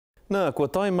Nā, kua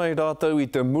tai mai rātou I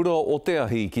te mura o te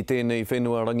ahi ki tēnei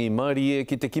whenua rangi Māori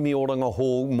ki te kimi oranga hō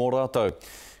mō rātou.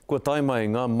 Kua tai mai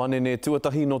ngā manene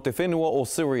tuatahi no te whenua o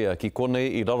Syria ki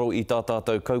konei I raro I tā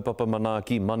tātou kaupapa mana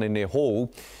ki manene hō.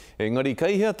 Engari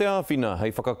keihea te āwhina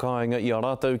hei whakakāinga I a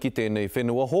rātou ki tēnei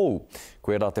whenua hō.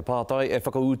 Koe rā te pātai e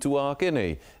whakautua ake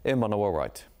nei, e manawa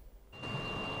right.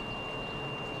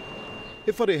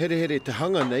 He whare here te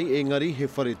hanga nei, engari he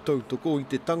whare tautoko I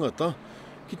te tangata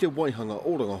ki te waihanga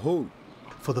oranga hou.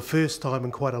 For the first time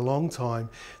in quite a long time,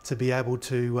 to be able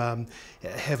to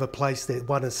have a place that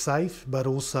one is safe, but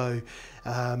also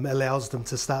allows them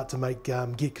to start to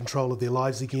get control of their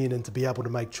lives again and to be able to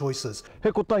make choices.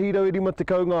 He kotahi rau rima te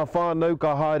kau ngā whānau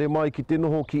ka haere mai ki te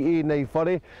noho ki ēnei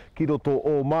whare, ki roto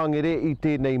o Māngere I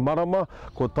tēnei marama,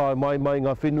 ko tai mai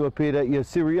ngā whenua pēra I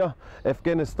Syria,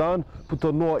 Afghanistan,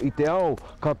 puta noa I te ao,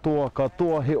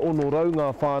 katoa he ono rau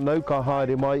ngā whānau ka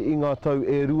haere mai I ngā tau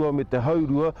e rua me te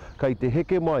haurua, kei te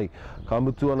heke mai. Ka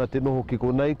mutu ana te noho ki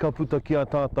konei, ka puta ki a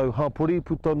tātou hapori,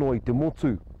 puta noa I te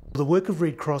motu. The work of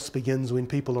Red Cross begins when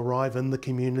people arrive in the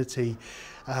community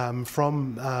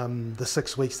from the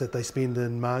 6 weeks that they spend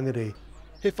in Māngere.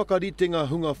 He whakarite ngā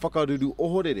hunga whakaruru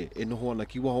ohorere e noho ana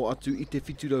ki waho atu I te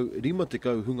whiturau rima te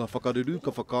kau hunga whakaruru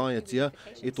ka whakaaetia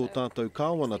e tō tātou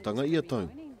kāwanatanga I a tau.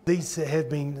 These have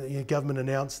been government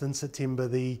announced in September,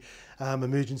 the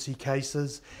emergency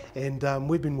cases, and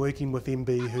we've been working with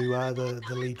MB, who are the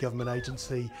lead government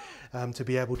agency, to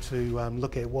be able to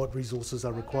look at what resources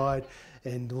are required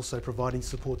and also providing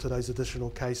support to those additional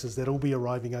cases that will be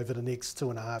arriving over the next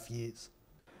 2.5 years.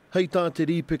 Hei tā te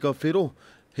rīpeka whero,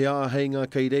 he āhei ngā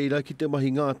kei reira ki te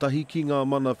mahi ngātahi ki ngā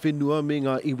mana whenua me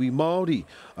ngā iwi Māori,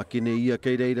 a kene ia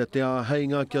kei reira te āhei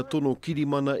ngā kia tono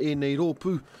kirimana e nei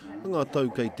rōpū, ngā tau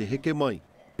kei te heke mai.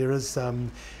 There is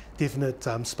definite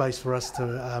space for us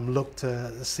to look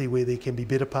to see where there can be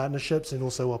better partnerships and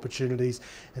also opportunities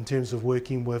in terms of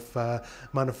working with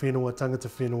mana whenua, tangata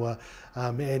whenua,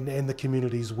 and the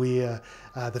communities where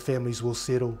the families will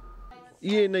settle.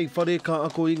 I nei whare ka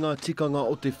ako I ngā tikanga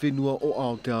o te whenua o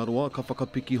Aotearoa ka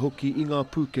whakapiki hoki I ngā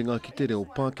pūkenga ki te reo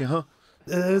Pākehā.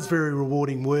 It is very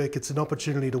rewarding work. It's an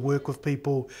opportunity to work with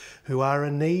people who are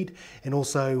in need, and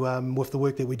also with the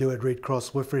work that we do at Red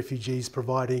Cross with refugees,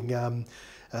 providing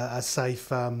a safe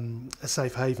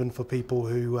haven for people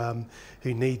who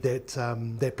need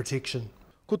that protection.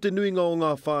 Ko te nuinga o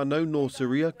ngā whānau no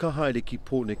Syria ka haere ki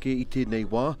pōneke I tēnei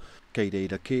wā, kei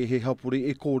reira ke he hapori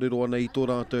e kōrero ana I tō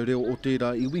rātou reo o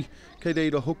tērā iwi, kei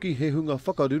reira hoki he hunga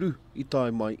whakaruru I tae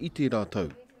mai I tē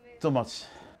rātou. So much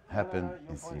happened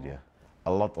in Syria.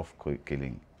 A lot of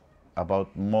killing.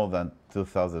 About more than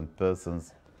 2,000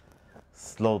 persons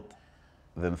slaughtered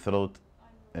them throat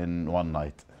in one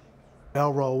night.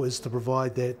 Our role is to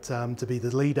provide that, to be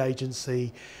the lead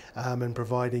agency in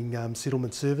providing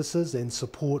settlement services and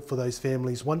support for those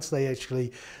families once they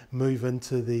actually move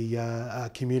into the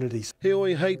communities. He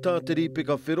oi hei tā te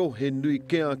rīpeka whero, he nui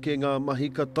kea ke ngā mahi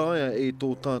ka taia e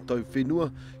tō tātou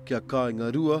whenua, kia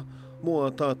kāinga rua, mō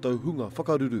a tātou hunga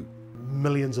whakaruru.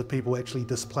 Millions of people actually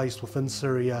displaced within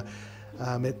Syria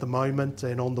at the moment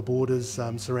and on the borders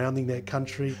surrounding that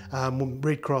country.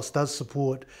 Red Cross does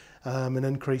support an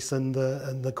increase in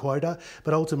the quota,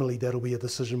 but ultimately that'll be a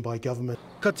decision by government.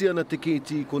 Kati ana te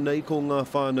kēti ko nei ko ngā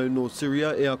whānau no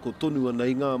Syria e ako tonua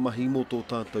nei ngā mahi mo tō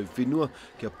tātou whenua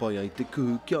kia pai ai te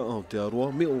kuhu kia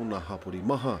Aotearoa me o ngā hapori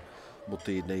maha. Mo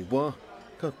tēnei wā,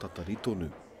 ka tatari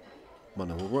tonu.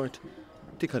 Mana all right,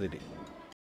 te karere.